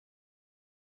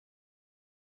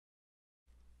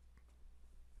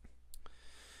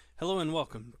Hello and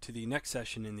welcome to the next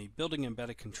session in the Building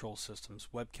Embedded Control Systems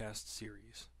webcast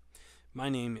series. My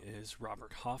name is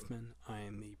Robert Hoffman. I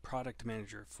am the product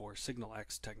manager for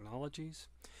Signal.X Technologies,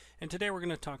 and today we're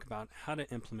going to talk about how to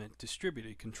implement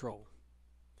distributed control.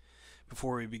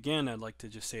 Before we begin, I'd like to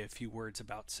just say a few words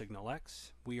about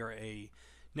Signal.X. We are a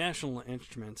National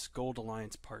Instruments Gold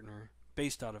Alliance partner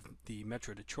based out of the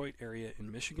Metro Detroit area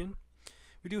in Michigan.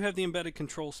 We do have the embedded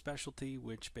control specialty,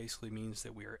 which basically means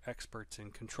that we are experts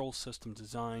in control system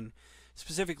design,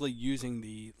 specifically using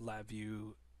the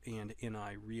LabVIEW and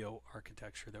NI Rio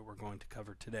architecture that we're going to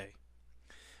cover today.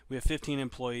 We have 15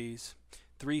 employees,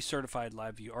 3 certified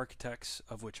LabVIEW architects,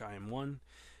 of which I am one,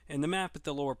 and the map at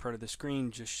the lower part of the screen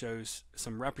just shows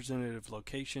some representative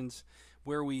locations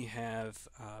where we have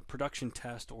production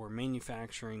test or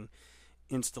manufacturing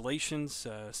installations,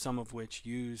 some of which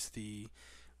use the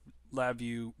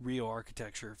LabVIEW Rio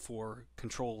architecture for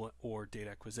control or data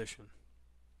acquisition.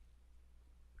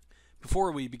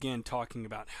 Before we begin talking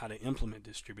about how to implement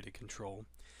distributed control,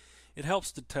 it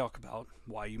helps to talk about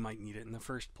why you might need it in the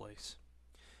first place.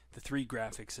 The 3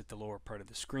 graphics at the lower part of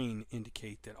the screen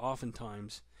indicate that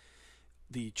oftentimes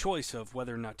the choice of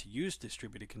whether or not to use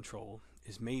distributed control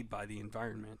is made by the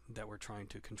environment that we're trying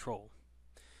to control.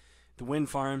 The wind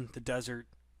farm, the desert,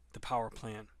 the power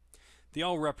plant, they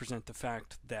all represent the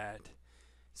fact that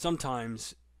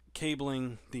sometimes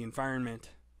cabling, the environment,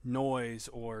 noise,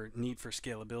 or need for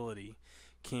scalability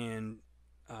can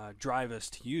drive us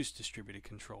to use distributed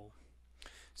control.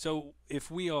 So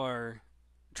if we are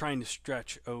trying to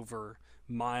stretch over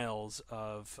miles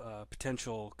of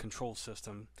potential control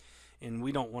system and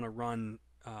we don't want to run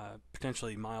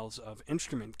potentially miles of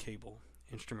instrument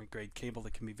grade cable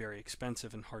that can be very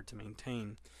expensive and hard to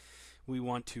maintain, we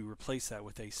want to replace that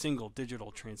with a single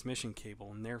digital transmission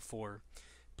cable, and therefore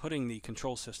putting the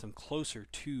control system closer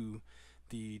to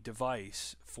the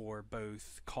device for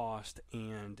both cost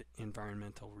and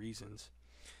environmental reasons.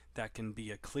 That can be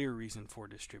a clear reason for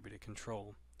distributed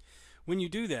control. When you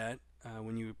do that,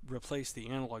 when you replace the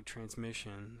analog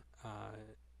transmission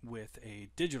with a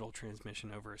digital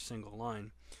transmission over a single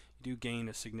line, you do gain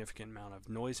a significant amount of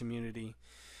noise immunity,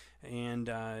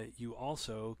 and you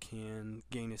also can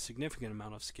gain a significant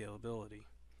amount of scalability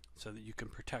so that you can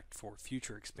protect for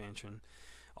future expansion.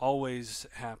 Always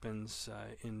happens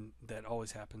in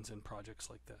projects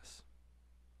like this.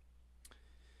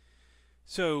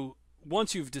 So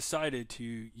once you've decided to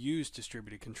use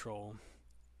distributed control,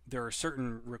 there are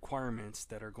certain requirements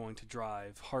that are going to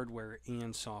drive hardware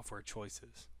and software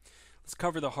choices. Let's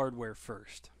cover the hardware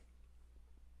first.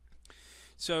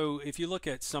 So if you look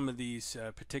at some of these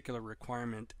particular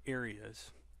requirement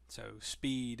areas, so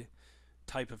speed,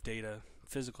 type of data,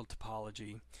 physical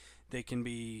topology, they can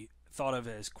be thought of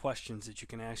as questions that you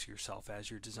can ask yourself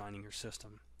as you're designing your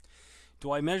system.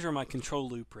 Do I measure my control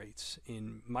loop rates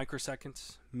in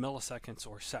microseconds, milliseconds,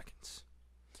 or seconds?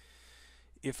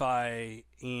 If I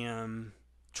am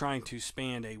trying to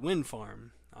span a wind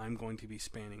farm, I'm going to be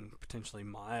spanning potentially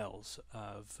miles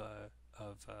of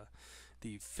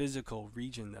the physical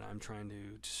region that I'm trying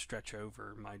to stretch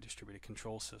over my distributed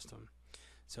control system.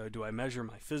 So do I measure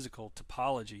my physical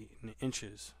topology in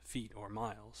inches, feet, or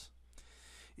miles?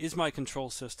 Is my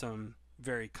control system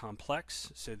very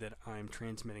complex so that I'm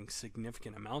transmitting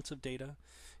significant amounts of data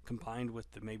combined with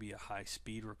maybe a high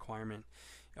speed requirement?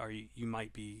 Or you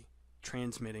might be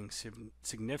transmitting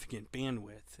significant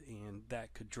bandwidth, and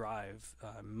that could drive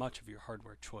much of your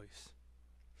hardware choice.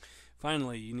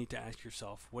 Finally, you need to ask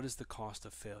yourself, what is the cost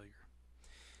of failure?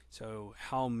 So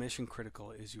how mission critical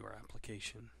is your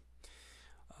application?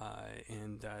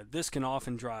 This can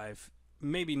often drive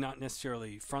maybe not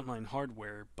necessarily frontline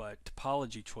hardware, but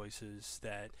topology choices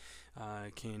that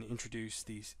can introduce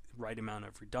the right amount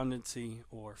of redundancy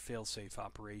or fail-safe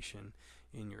operation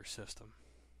in your system.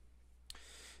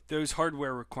 Those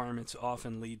hardware requirements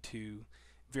often lead to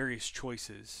various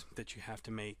choices that you have to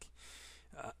make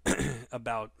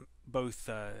about both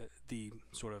the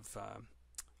sort of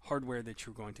hardware that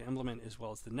you're going to implement as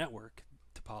well as the network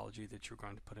topology that you're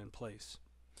going to put in place.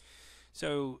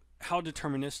 So how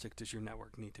deterministic does your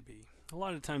network need to be? A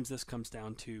lot of times this comes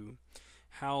down to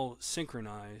how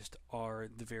synchronized are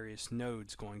the various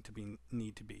nodes going to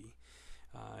need to be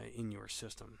in your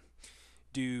system.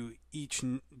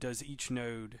 Does each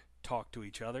node talk to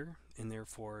each other and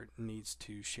therefore needs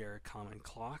to share a common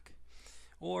clock?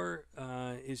 Or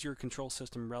is your control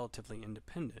system relatively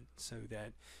independent so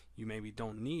that you maybe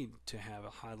don't need to have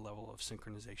a high level of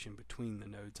synchronization between the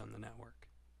nodes on the network?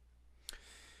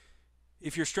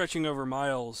 If you're stretching over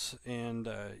miles and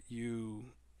you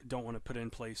don't want to put in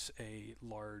place a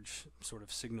large sort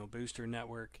of signal booster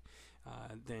network,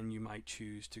 then you might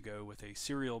choose to go with a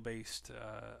serial-based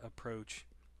approach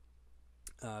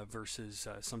versus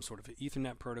some sort of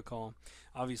Ethernet protocol.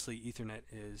 Obviously, Ethernet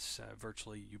is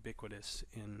virtually ubiquitous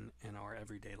in our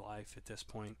everyday life at this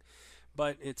point,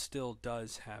 but it still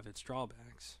does have its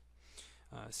drawbacks.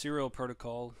 Serial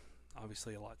protocol,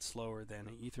 obviously a lot slower than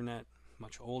an Ethernet,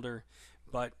 much older,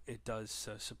 but it does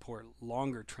support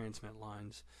longer transmit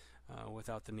lines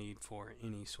without the need for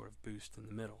any sort of boost in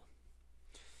the middle.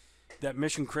 That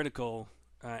mission critical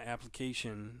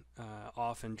application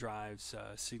often drives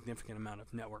a significant amount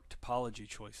of network topology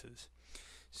choices.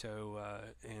 So,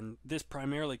 and this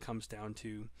primarily comes down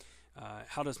to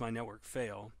how does my network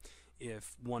fail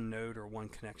if one node or one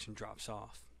connection drops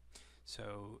off.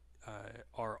 So,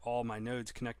 are all my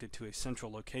nodes connected to a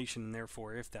central location, and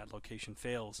therefore if that location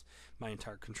fails, my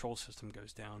entire control system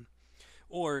goes down?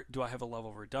 Or do I have a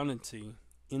level of redundancy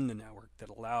in the network that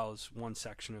allows one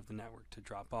section of the network to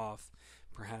drop off,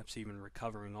 perhaps even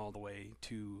recovering all the way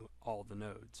to all the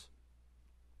nodes?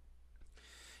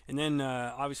 And then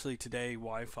obviously today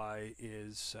Wi-Fi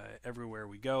is everywhere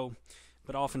we go,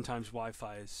 but oftentimes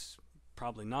Wi-Fi is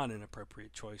probably not an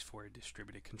appropriate choice for a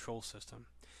distributed control system.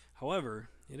 However,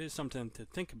 it is something to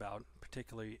think about,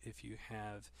 particularly if you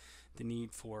have the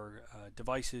need for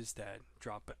devices that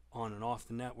drop on and off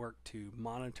the network to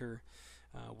monitor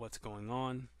what's going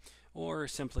on, or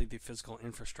simply the physical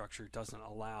infrastructure doesn't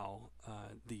allow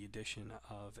the addition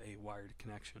of a wired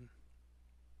connection.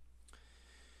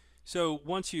 So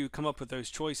once you come up with those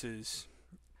choices,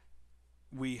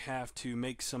 we have to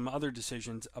make some other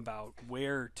decisions about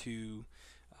where to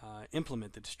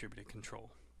implement the distributed control.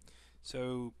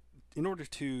 So in order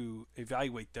to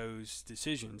evaluate those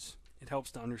decisions, it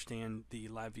helps to understand the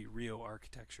LabVIEW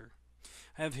architecture.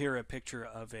 I have here a picture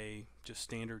of a just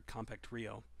standard compact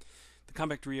RIO. The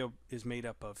compact RIO is made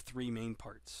up of three main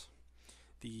parts.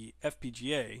 The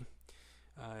FPGA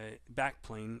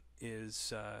backplane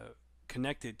is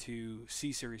connected to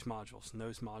C-series modules, and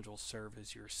those modules serve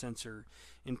as your sensor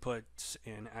inputs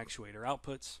and actuator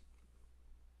outputs.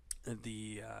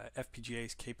 The FPGA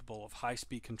is capable of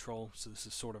high-speed control, so this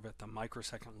is sort of at the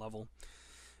microsecond level,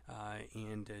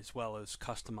 and as well as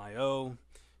custom I/O,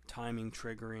 timing,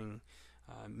 triggering,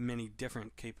 many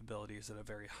different capabilities at a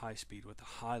very high speed with a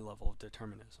high level of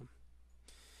determinism.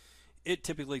 It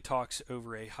typically talks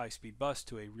over a high-speed bus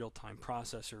to a real-time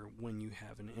processor when you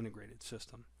have an integrated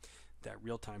system. That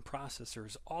real-time processor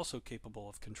is also capable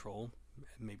of control,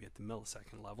 maybe at the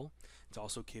millisecond level. It's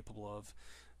also capable of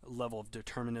level of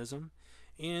determinism,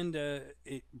 and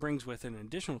it brings with it an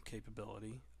additional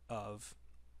capability of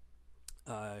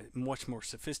much more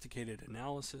sophisticated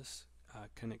analysis,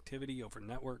 connectivity over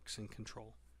networks, and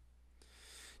control.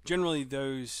 Generally,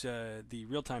 the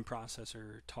real-time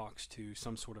processor talks to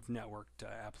some sort of networked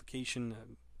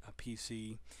application, a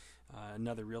PC,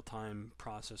 another real-time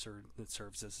processor that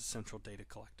serves as a central data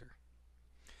collector.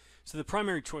 So the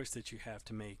primary choice that you have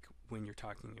to make when you're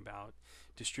talking about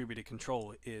distributed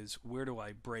control is, where do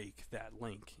I break that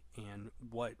link, and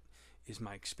what is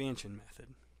my expansion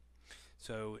method?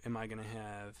 So am I going to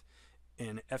have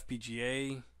an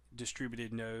FPGA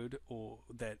distributed node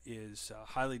that is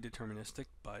highly deterministic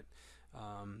but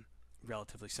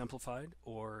relatively simplified,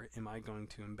 or am I going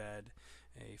to embed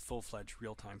a full-fledged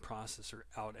real-time processor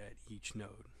out at each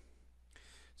node?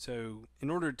 So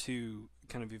in order to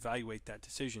kind of evaluate that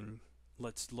decision,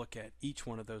 let's look at each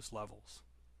one of those levels.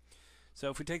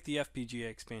 So if we take the FPGA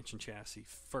expansion chassis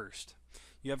first,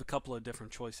 you have a couple of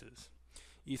different choices: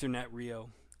 Ethernet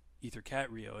RIO, EtherCAT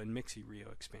RIO, and MIXI RIO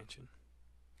expansion.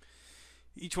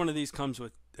 Each one of these comes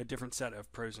with a different set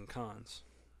of pros and cons,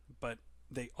 but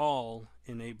they all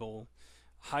enable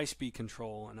high-speed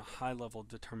control and a high-level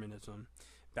determinism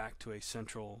back to a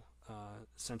central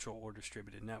or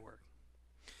distributed network.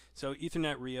 So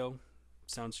Ethernet RIO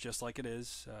sounds just like it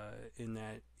is, in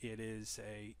that it is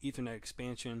a Ethernet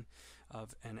expansion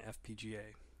of an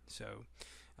FPGA. So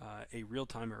a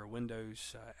real-time or a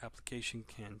Windows application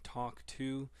can talk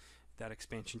to that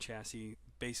expansion chassis,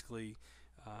 basically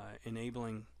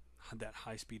enabling that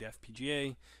high-speed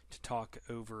FPGA to talk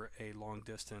over a long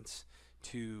distance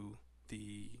to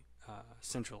the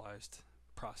centralized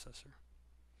processor.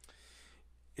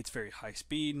 It's very high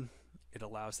speed. It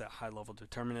allows that high-level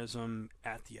determinism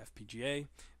at the FPGA,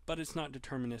 but it's not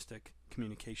deterministic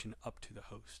communication up to the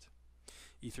host.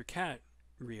 EtherCAT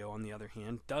RIO, on the other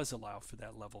hand, does allow for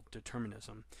that level of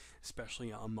determinism, especially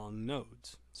among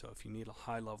nodes. So if you need a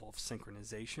high level of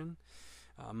synchronization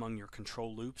among your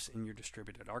control loops in your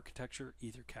distributed architecture,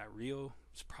 EtherCAT RIO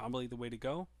is probably the way to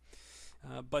go,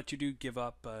 but you do give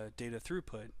up data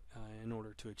throughput in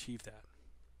order to achieve that.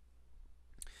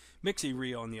 MIXI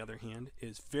RIO, on the other hand,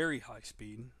 is very high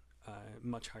speed,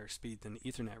 much higher speed than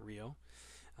Ethernet RIO,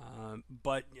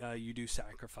 but you do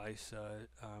sacrifice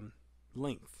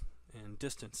length and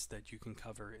distance that you can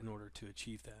cover in order to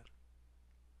achieve that.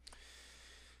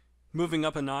 Moving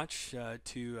up a notch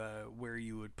to where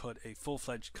you would put a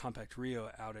full-fledged compact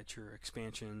RIO out at your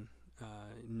expansion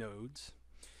nodes.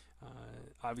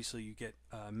 Obviously, you get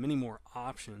many more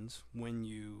options when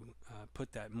you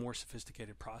put that more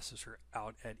sophisticated processor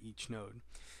out at each node,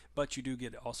 but you do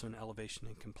get also an elevation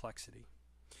in complexity.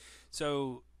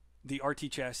 So the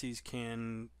RT chassis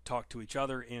can talk to each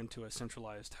other and to a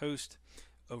centralized host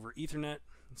over Ethernet,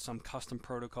 some custom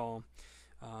protocol.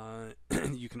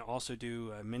 You can also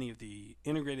do many of the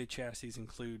integrated chassis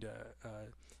include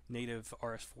native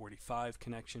RS-485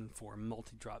 connection for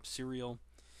multi-drop serial.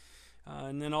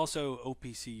 And then also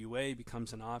OPC UA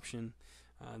becomes an option.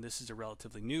 This is a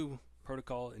relatively new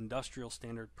protocol, industrial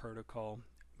standard protocol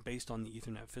based on the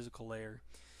Ethernet physical layer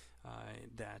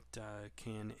that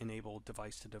can enable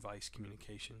device-to-device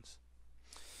communications.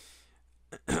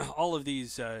 All of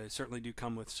these certainly do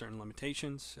come with certain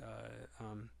limitations.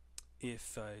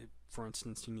 If, for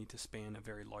instance, you need to span a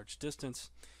very large distance,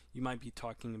 you might be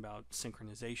talking about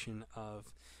synchronization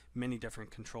of many different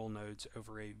control nodes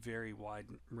over a very wide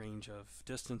range of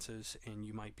distances, and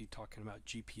you might be talking about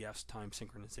GPS time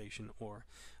synchronization or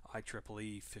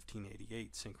IEEE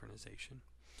 1588 synchronization.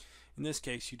 In this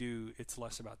case, it's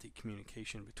less about the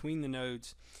communication between the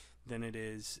nodes than it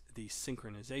is the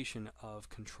synchronization of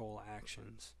control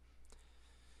actions.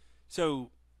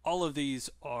 So all of these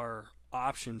are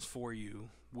options for you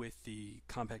with the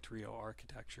compact RIO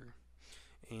architecture.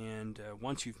 And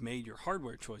once you've made your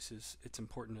hardware choices, it's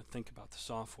important to think about the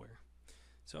software.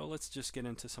 So let's just get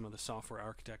into some of the software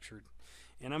architecture.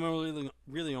 And I'm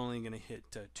really only going to hit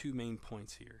two main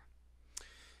points here.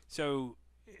 So,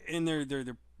 and they're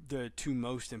the two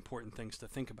most important things to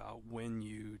think about when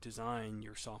you design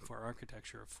your software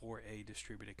architecture for a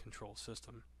distributed control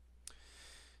system.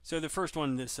 So the first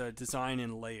one, this design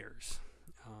in layers.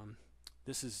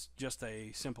 This is just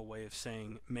a simple way of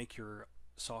saying make your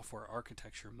software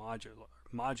architecture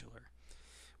modular,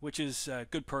 which is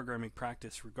good programming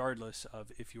practice regardless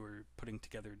of if you were putting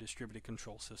together a distributed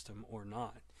control system or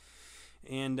not.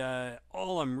 And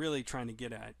all I'm really trying to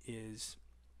get at is,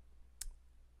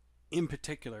 in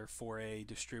particular for a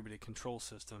distributed control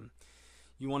system,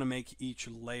 you want to make each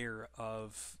layer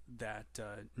of that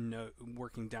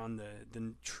working down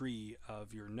the tree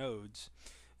of your nodes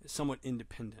somewhat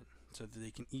independent, so that they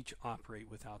can each operate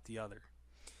without the other.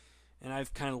 And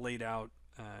I've kind of laid out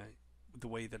the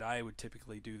way that I would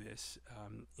typically do this,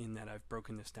 in that I've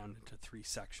broken this down into three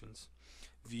sections: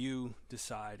 view,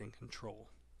 decide, and control.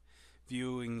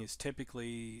 Viewing is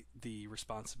typically the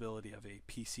responsibility of a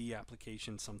PC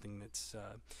application, something that's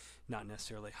not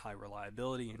necessarily high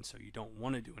reliability, and so you don't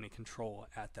want to do any control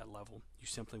at that level. You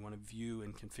simply want to view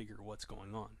and configure what's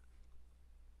going on.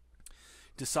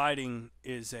 Deciding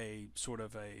is a sort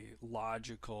of a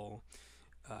logical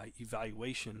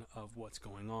evaluation of what's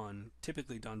going on,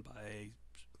 typically done by a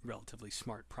relatively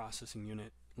smart processing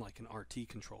unit like an RT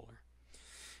controller.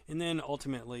 And then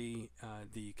ultimately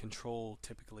the control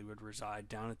typically would reside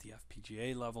down at the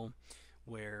FPGA level,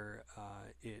 where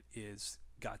it is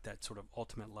got that sort of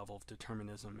ultimate level of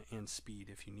determinism and speed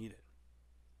if you need it.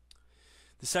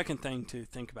 The second thing to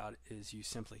think about is you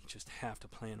simply just have to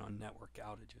plan on network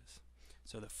outages.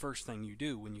 So the first thing you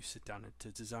do when you sit down to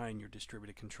design your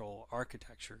distributed control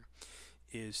architecture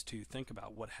is to think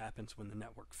about what happens when the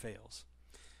network fails.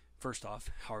 First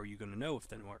off, how are you going to know if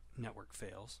the network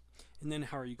fails? And then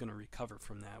how are you going to recover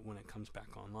from that when it comes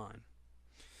back online?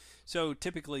 So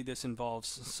typically this involves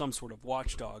some sort of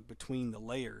watchdog between the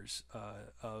layers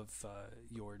of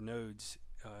your nodes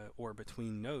or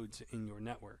between nodes in your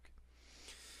network.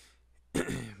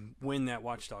 When that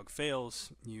watchdog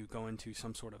fails, you go into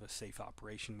some sort of a safe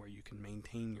operation where you can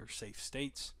maintain your safe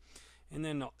states, and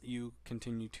then you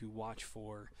continue to watch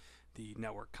for the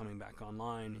network coming back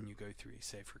online, and you go through a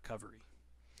safe recovery.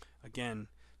 Again,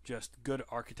 just good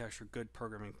architecture, good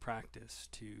programming practice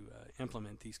to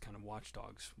implement these kind of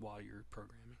watchdogs while you're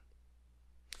programming.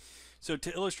 So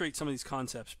to illustrate some of these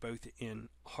concepts both in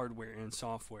hardware and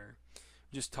software,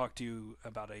 just talk to you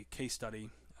about a case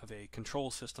study of a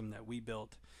control system that we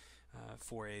built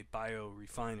for a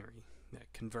biorefinery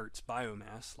that converts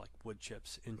biomass like wood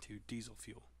chips into diesel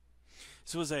fuel.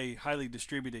 This was a highly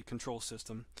distributed control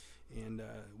system, and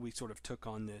we sort of took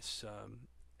on this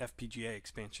FPGA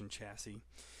expansion chassis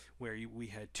where we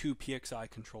had two PXI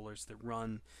controllers that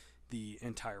run the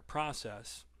entire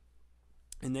process,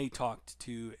 And they talked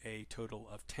to a total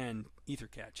of 10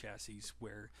 EtherCAT chassis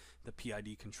where the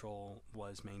PID control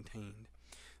was maintained.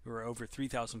 There were over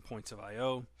 3,000 points of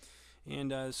I/O,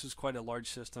 and this was quite a large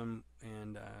system,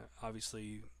 and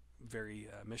obviously very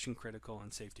mission critical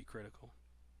and safety critical.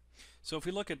 So if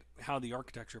we look at how the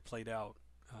architecture played out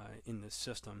in this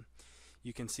system,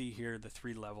 you can see here the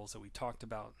three levels that we talked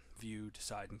about: view,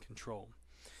 decide, and control.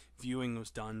 Viewing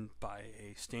was done by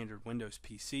a standard Windows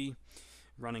PC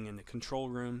running in the control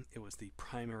room. It was the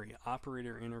primary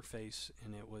operator interface,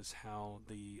 and it was how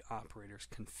the operators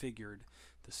configured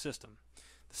the system.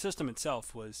 The system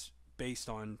itself was based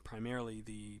on primarily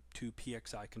the two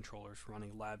PXI controllers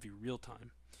running LabVIEW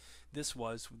real-time. This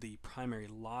was the primary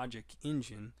logic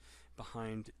engine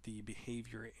behind the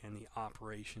behavior and the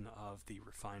operation of the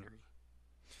refinery.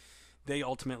 They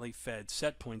ultimately fed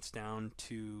set points down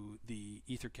to the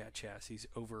EtherCAT chassis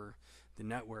over the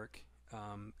network,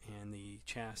 and the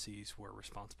chassis were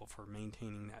responsible for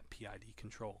maintaining that PID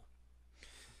control.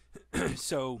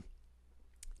 So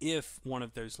if one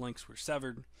of those links were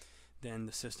severed, then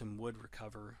the system would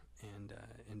recover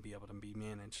and be able to be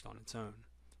managed on its own.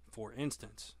 For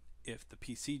instance, if the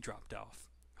PC dropped off,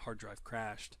 hard drive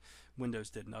crashed, Windows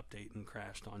did an update and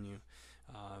crashed on you,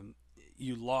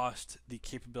 you lost the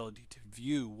capability to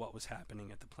view what was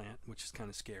happening at the plant, which is kind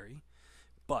of scary,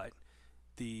 but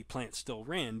the plant still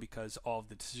ran because all of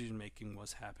the decision making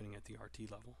was happening at the RT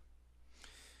level.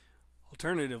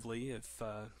 Alternatively, if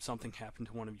something happened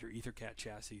to one of your EtherCAT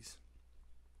chassis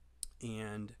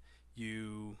and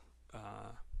you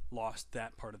lost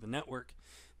that part of the network,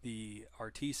 the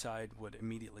RT side would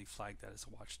immediately flag that as a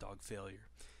watchdog failure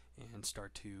and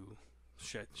start to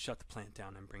shut the plant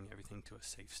down and bring everything to a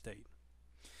safe state.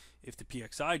 If the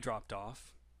PXI dropped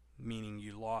off, meaning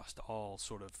you lost all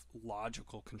sort of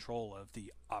logical control of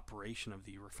the operation of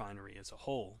the refinery as a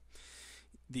whole,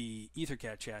 the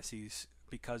EtherCAT chassis,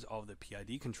 because all of the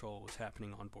PID control was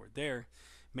happening on board there,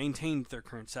 maintained their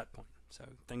current set point. So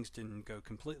things didn't go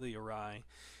completely awry.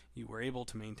 You were able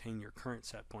to maintain your current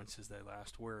set points as they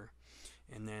last were,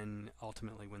 and then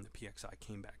ultimately when the PXI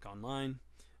came back online,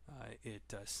 it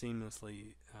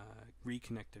seamlessly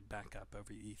reconnected back up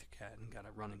over the EtherCAT and got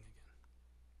it running again.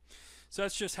 So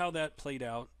that's just how that played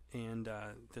out, and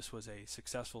this was a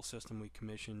successful system we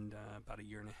commissioned about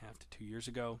 1.5 to 2 years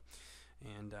ago,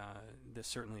 and this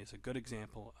certainly is a good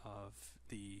example of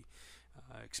the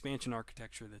expansion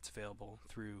architecture that's available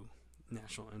through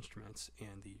National Instruments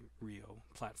and the Rio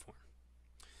platform.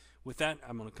 With that,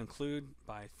 I'm going to conclude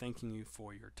by thanking you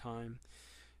for your time.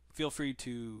 Feel free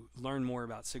to learn more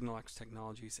about Signal.X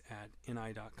technologies at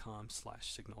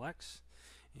ni.com/Signal.X,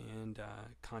 and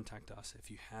contact us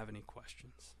if you have any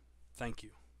questions. Thank you.